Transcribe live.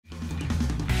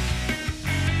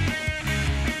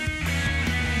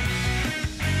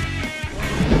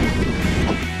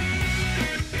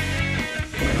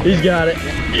He's got it.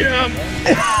 Yeah.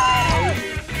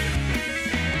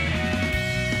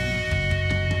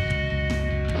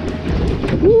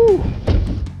 Woo.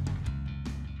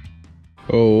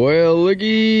 Oh, well,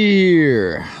 looky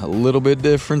here. A little bit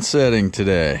different setting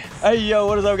today. Hey, yo,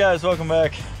 what is up, guys? Welcome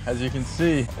back. As you can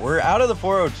see, we're out of the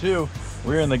 402.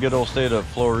 We're in the good old state of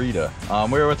Florida.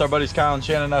 We were with our buddies Kyle and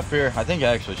Shannon up here. I think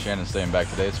actually Shannon's staying back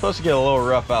today. It's supposed to get a little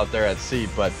rough out there at sea,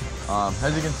 but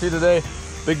as you can see today,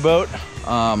 big boat,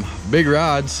 big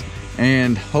rods,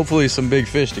 and hopefully some big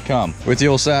fish to come. With the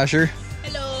old Sasher.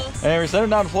 Hello. And we're sending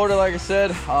down to Florida, like I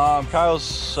said.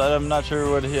 Kyle's, I'm not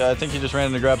sure what I think he just ran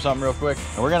in to grab something real quick.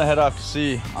 And we're gonna head off to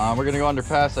sea. We're gonna go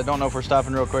underpass. I don't know if we're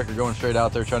stopping real quick or going straight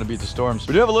out there trying to beat the storms.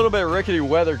 We do have a little bit of rickety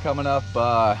weather coming up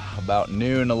about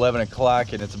noon, 11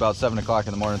 o'clock, and it's about 7 o'clock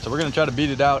in the morning. So we're gonna try to beat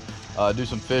it out, do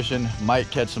some fishing, might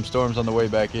catch some storms on the way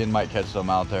back in, might catch some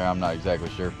out there. I'm not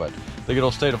exactly sure, but the good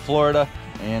old state of Florida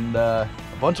and a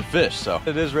bunch of fish. So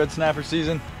it is red snapper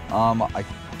season. I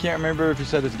can't remember if he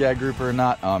said it's gag grouper or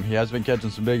not. He has been catching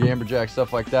some big amberjack,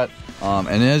 stuff like that.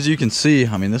 And as you can see,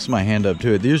 I mean, this is my hand up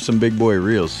to it. These are some big boy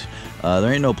reels.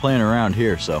 There ain't no playing around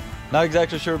here, so. Not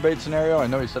exactly sure bait scenario. I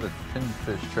know he said a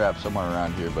pinfish trap somewhere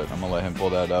around here, but I'm gonna let him pull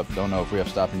that up. Don't know if we have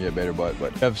to stop and get bait or what,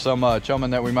 but we have some chumming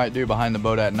that we might do behind the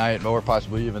boat at night or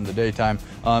possibly even the daytime.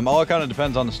 All kind of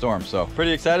depends on the storm. So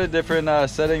pretty excited, different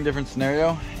setting, different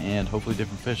scenario, and hopefully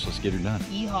different fish. Let's get her done.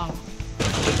 Yeehaw.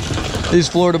 These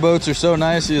Florida boats are so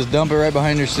nice, you just dump it right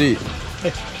behind your seat.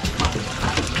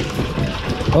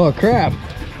 Oh crap.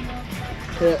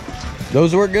 Yeah.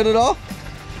 Those work good at all?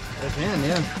 They can,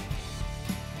 yeah.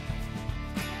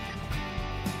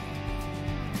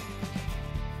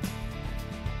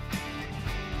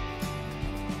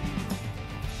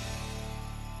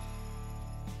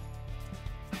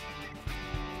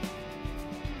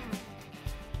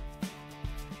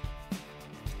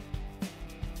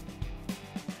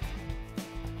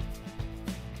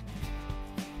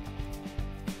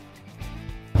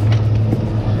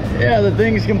 Yeah, the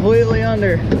thing's completely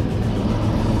under.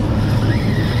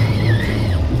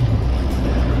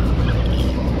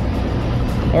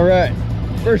 All right,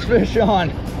 first fish on.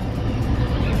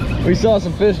 We saw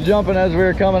some fish jumping as we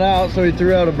were coming out, so we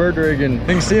threw out a bird rig, and you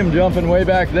can see them jumping way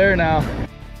back there now.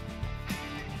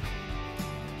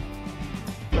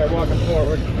 Try walking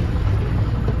forward.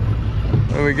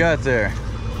 What do we got there?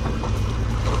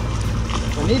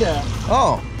 Bonita.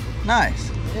 Oh,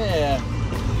 nice. Yeah.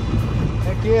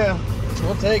 Heck yeah.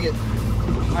 We'll take it.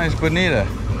 Nice bonita.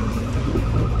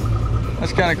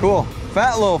 That's kind of cool.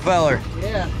 Fat little feller.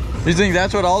 Yeah. You think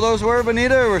that's what all those were,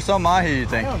 bonita, or were some mahi, you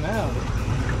think? I don't know.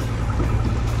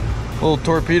 Little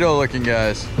torpedo looking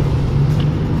guys.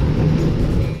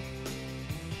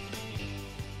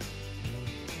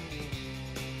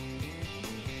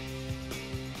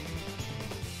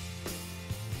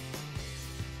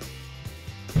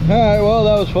 Alright, well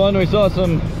that was fun. We saw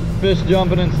some fish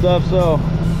jumping and stuff, so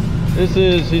this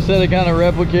is, he said it kind of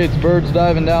replicates birds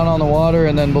diving down on the water,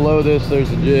 and then below this there's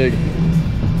a jig.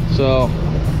 So,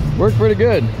 worked pretty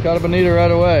good. Caught a bonita right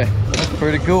away. That's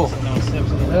pretty cool.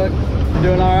 You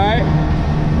doing alright?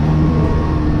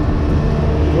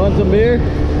 You want some beer?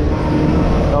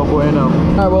 No bueno.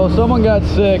 Alright, well someone got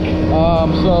sick,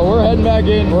 so we're heading back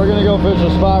in. We're gonna go fish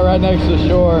a spot right next to the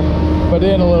shore, but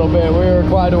in a little bit. We were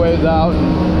quite a ways out.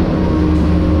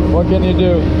 What can you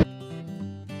do?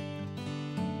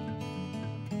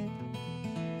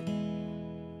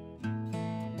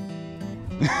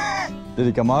 Did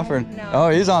he come off or? No. Oh,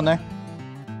 he's on there.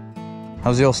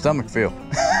 How's the old stomach feel?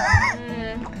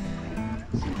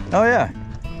 Oh yeah.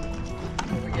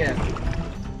 What we get?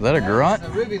 Is that a grunt? A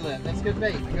ruby lip. That's good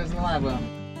bait. It goes in the live well.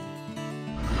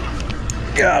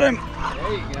 Got him.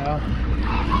 There you go.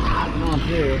 Come on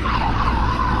through.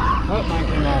 Oh, mine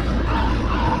came off.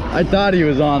 I thought he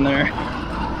was on there.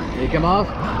 Did he come off?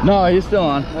 No, he's still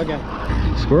on. Okay.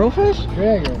 Squirrelfish?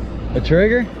 Trigger. A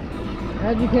trigger?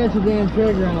 How'd you catch a damn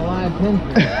trigger on a live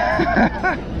pinfish?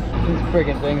 These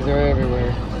freaking things are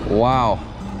everywhere. Wow.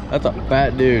 That's a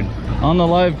fat dude. On the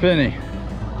live penny.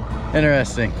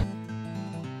 Interesting.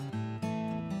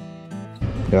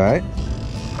 You alright?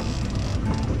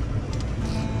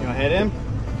 You wanna hit him?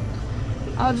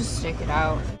 I'll just stick it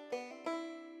out.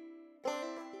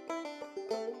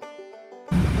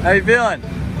 How you feeling?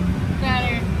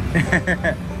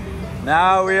 Better.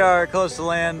 Now we are close to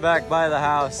land, back by the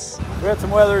house. We had some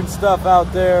weather and stuff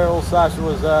out there. Old Sasha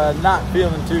was not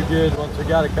feeling too good once we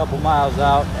got a couple miles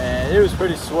out, and it was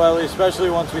pretty swelly,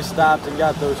 especially once we stopped and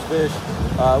got those fish.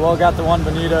 Well, got the one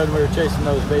bonito and we were chasing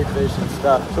those bait fish and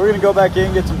stuff. So we're gonna go back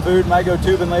in, get some food, might go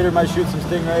tubing later, might shoot some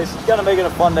stingrays. Gonna make it a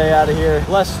fun day out of here.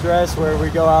 Less stress where we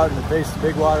go out and face the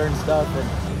big water and stuff.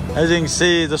 And as you can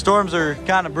see, the storms are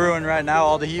kind of brewing right now.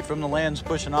 All the heat from the land's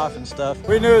pushing off and stuff.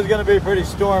 We knew it was going to be pretty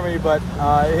stormy, but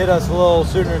it hit us a little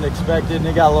sooner than expected, and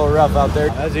it got a little rough out there.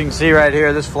 As you can see right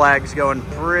here, this flag's going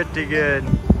pretty good.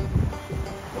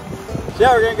 So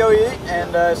yeah, we're going to go eat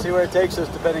and see where it takes us,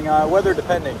 depending on weather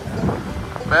depending.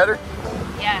 Better?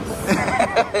 Yes.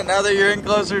 Now that you're in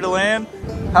closer to land,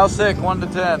 how sick, 1 to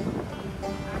 10?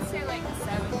 I'd say like a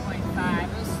 7.5.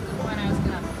 This is the one I was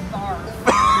going to barf.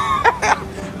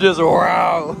 Just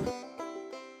wow.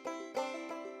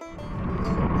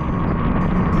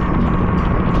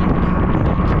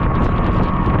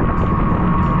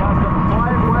 Got some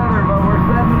slight weather, but we're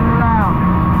sending it around.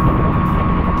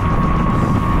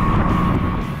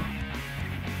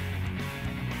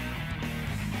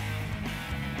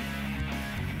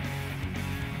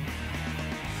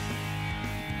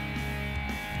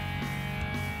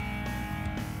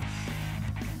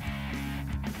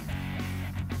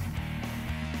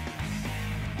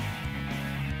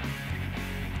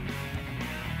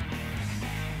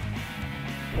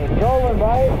 It's rolling,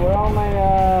 right? We're only,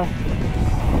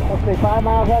 let's say 5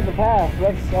 miles up the pass.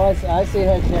 I see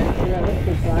head check. Yeah, that's a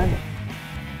good sign.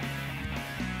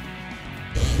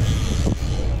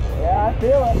 Yeah, I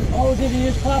feel it. Oh, did he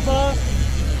just pop off?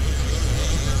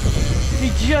 He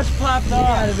just popped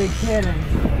off. You gotta be kidding.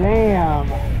 Damn.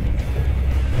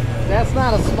 That's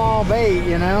not a small bait,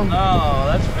 you know? No,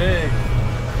 that's big.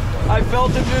 I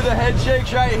felt him do the head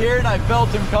shakes right here, and I felt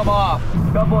him come off.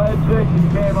 A couple head shakes and he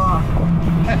came off.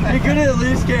 He could have at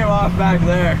least came off back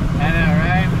there. I know,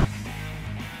 right?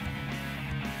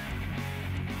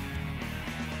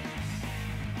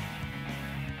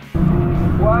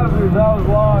 Wowzers, that was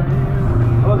long.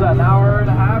 What was that, an hour and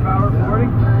a half, hour 40?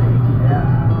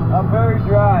 Yeah. I'm very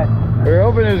dry. We were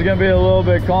hoping it was going to be a little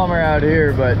bit calmer out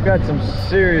here, but got some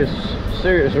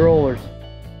serious rollers.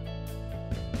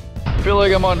 I feel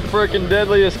like I'm on frickin'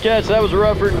 Deadliest Catch. That was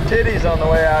rougher than titties on the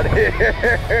way out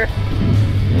here.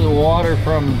 There's water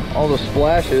from all the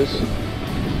splashes.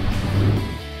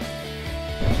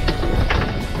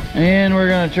 And we're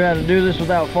gonna try to do this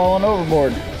without falling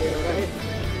overboard.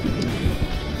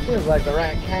 Feels like the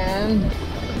right kind.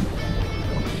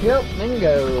 Yep,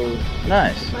 bingo.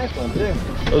 Nice. Nice one too.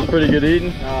 That was pretty good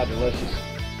eating. Ah, delicious.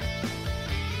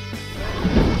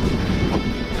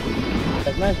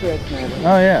 That's nice red snapper.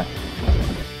 Oh yeah.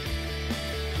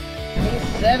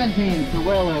 He's 17, so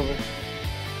well over.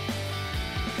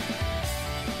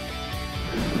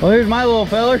 Well, here's my little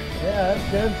feller. Yeah, that's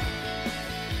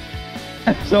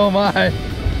good. So am I.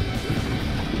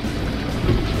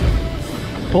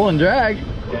 Pull and drag.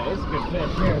 Yeah, this is a good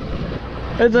fish here.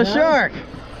 It's a shark.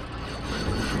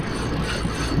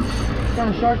 What kind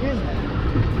of shark is that?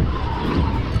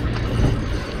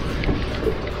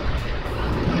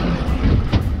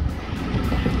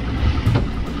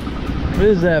 What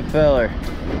is that feller?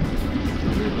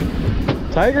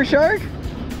 Tiger shark?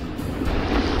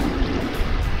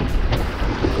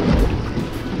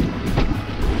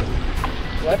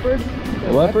 Leopard?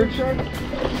 A leopard shark?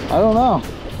 I don't know.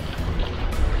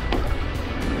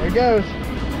 There it goes.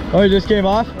 Oh, he just came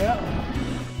off? Yeah.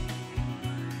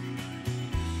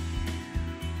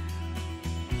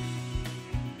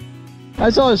 I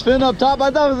saw his fin up top.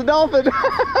 I thought it was a dolphin.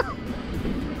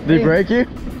 Did he break you?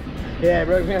 Yeah, it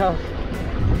broke me off.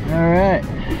 All right.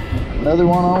 Another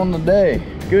one on the day.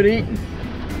 Good eating.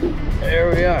 There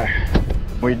we are.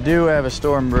 We do have a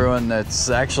storm brewing that's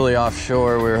actually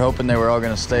offshore. We were hoping they were all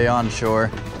going to stay onshore.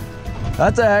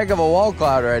 That's a heck of a wall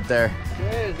cloud right there.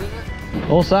 It is, isn't it?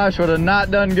 Old Sash would have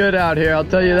not done good out here, I'll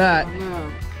tell you that.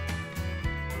 No.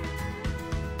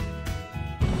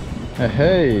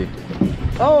 Hey.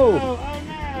 Oh! Oh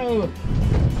no!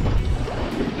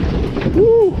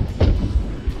 Woo!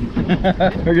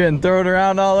 We're getting thrown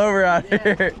around all over out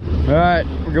here. All right,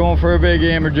 we're going for a big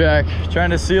amberjack.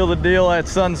 Trying to seal the deal at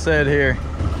sunset here.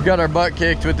 We got our butt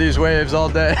kicked with these waves all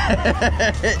day.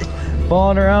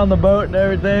 Falling around the boat and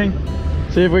everything.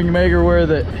 See if we can make her worth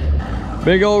it.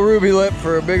 Big old ruby lip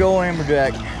for a big old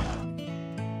amberjack.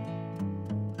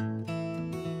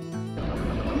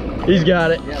 He's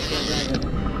got it.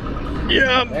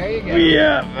 Yep. There you go.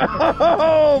 Yep.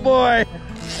 Oh boy.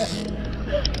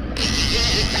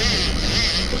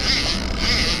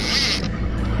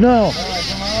 No.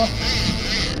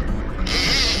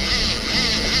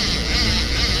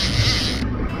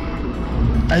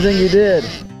 I think he did.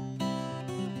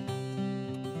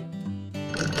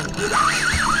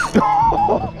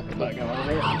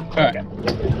 Alright,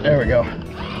 there we go.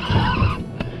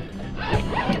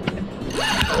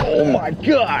 Oh my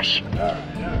gosh!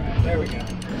 Alright, there we go.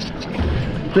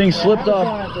 Thing slipped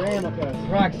off.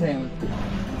 Rock salmon.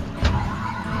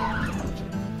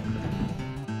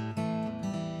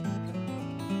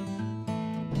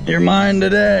 You're mine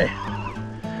today.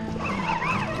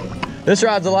 This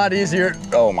rod's a lot easier.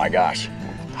 Oh my gosh.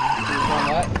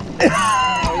 How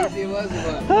easy it was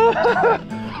or what?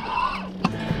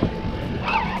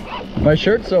 My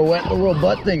shirt's so wet, the little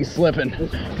butt thing's slipping.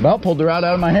 About pulled the rod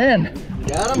out of my hand.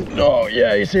 Got him? Oh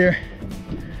yeah, he's here.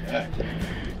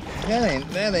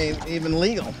 That ain't even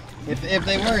legal. If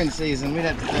they were in season, we'd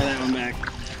have to throw that one back.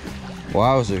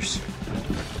 Wowzers.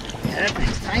 Yeah, that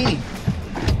thing's tiny.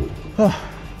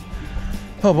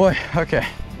 Oh boy, okay.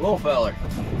 Little feller.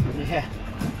 Yeah.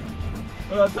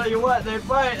 Well, I'll tell you what, they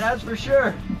fight, that's for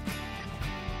sure.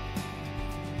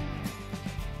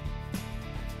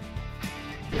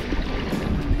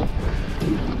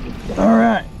 All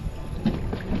right.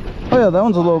 Oh yeah, that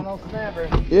one's a little snapper.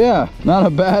 Yeah, not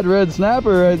a bad red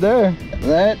snapper right there.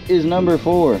 That is number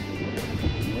 4.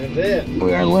 That's it.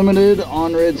 We are limited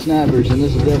on red snappers, and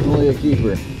this is definitely a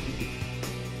keeper.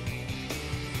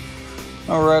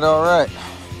 All right.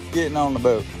 Getting on the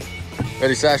boat.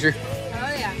 Ready, Sasher?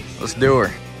 Oh yeah. Let's do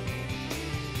her.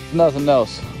 Nothing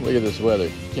else. Look at this weather.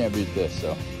 Can't beat this,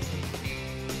 so.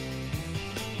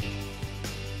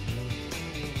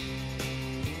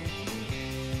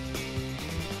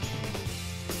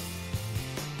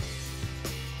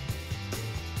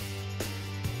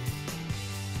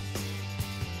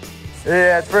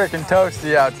 Yeah, it's freaking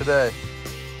toasty out today.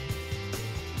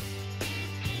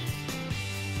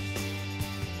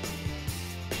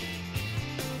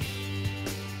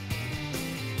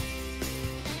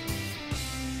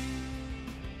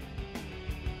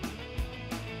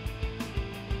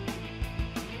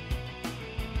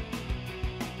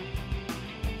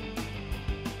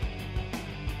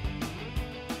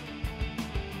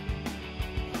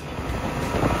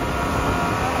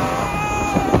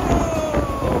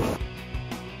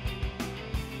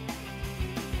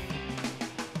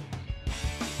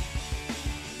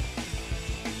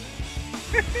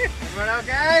 Everyone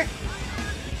okay?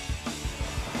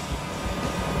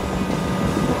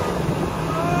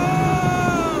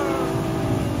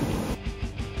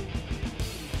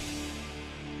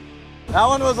 That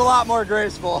one was a lot more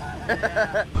graceful.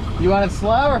 You want it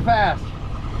slow or fast?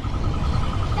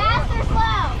 Fast or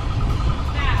slow?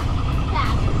 Fast.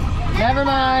 Fast. Never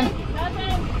mind.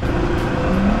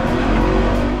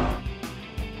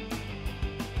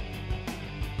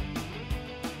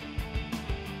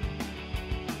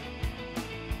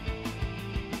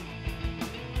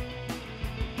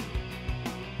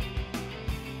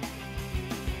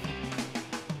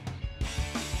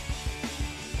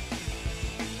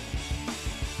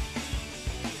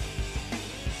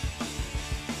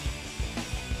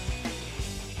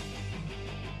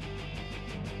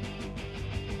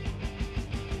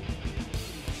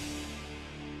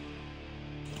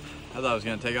 I thought I was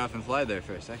gonna take off and fly there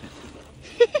for a second.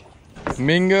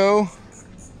 Mingo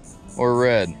or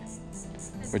red?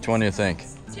 Which one do you think?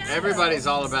 Everybody's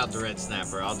all about the red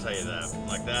snapper, I'll tell you that.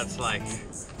 Like that's like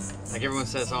everyone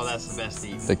says, oh, that's the best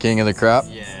eat. The king of the crop?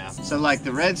 Yeah. So like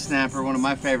the red snapper, one of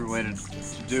my favorite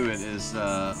ways to do it is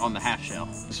on the half shell.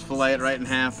 Just fillet it right in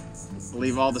half,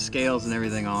 leave all the scales and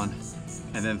everything on,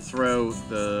 and then throw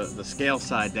the scale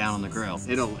side down on the grill.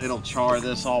 It'll char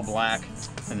this all black,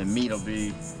 and the meat will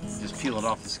be, just peel it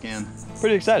off the skin.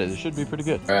 Pretty excited, it should be pretty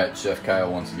good. All right, Chef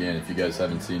Kyle once again. If you guys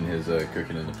haven't seen his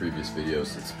cooking in the previous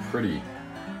videos, it's pretty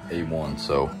A1.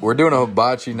 So we're doing a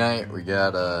hibachi night. We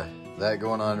got that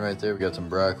going on right there. We got some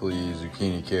broccoli,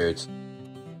 zucchini, carrots.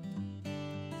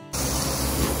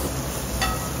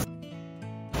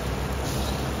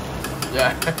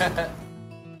 Yeah.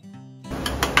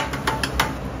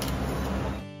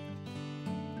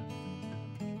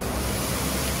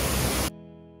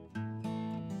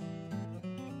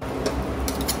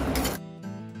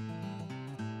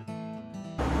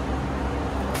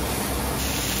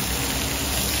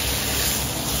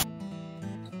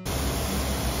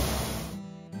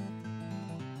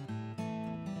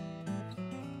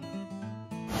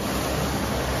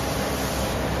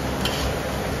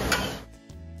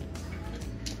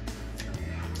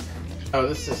 Oh,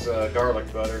 this is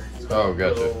garlic butter. It's got Oh,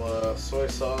 gotcha. a little soy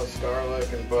sauce, garlic,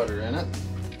 and butter in it.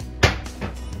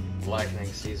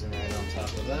 Blackening season right on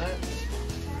top of that.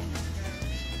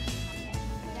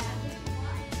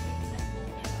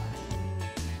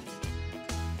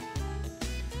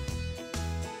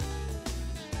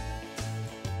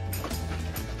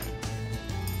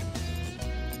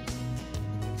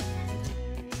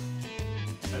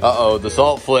 Uh-oh, the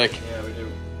salt flick. Yeah, we do.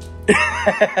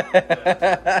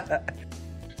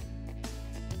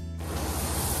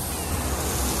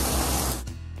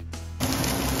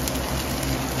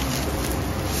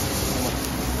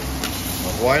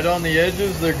 White on the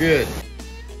edges, they're good.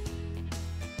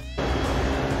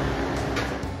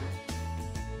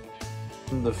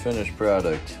 The finished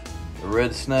product. The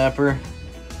red snapper,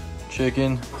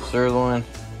 chicken, sirloin,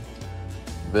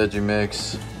 veggie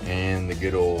mix, and the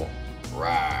good old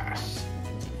rice.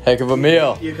 Heck of a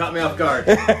meal. You caught me off guard.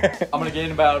 I'm gonna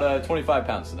gain about 25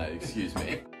 pounds tonight, excuse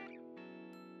me.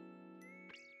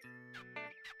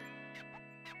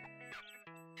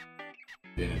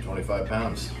 Gaining 25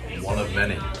 pounds, one of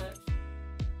many.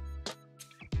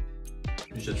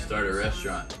 You should start a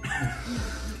restaurant.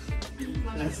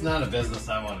 That's not a business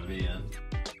I want to be in.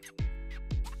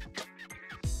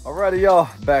 Alrighty, y'all,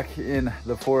 back in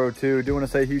the 402. Do want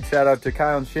to say a huge shout out to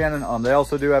Kyle and Shannon. They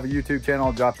also do have a YouTube channel.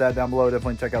 I'll drop that down below.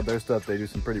 Definitely check out their stuff. They do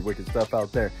some pretty wicked stuff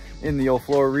out there in the old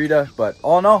Florida. But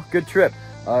all in all, good trip.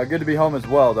 Good to be home as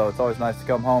well, though. It's always nice to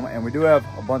come home. And we do have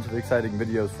a bunch of exciting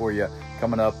videos for you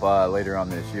coming up later on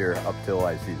this year, up till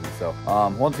ice season. So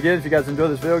once again, if you guys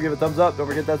enjoyed this video, give it a thumbs up. Don't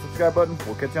forget that subscribe button.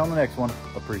 We'll catch you on the next one.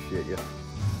 Appreciate you.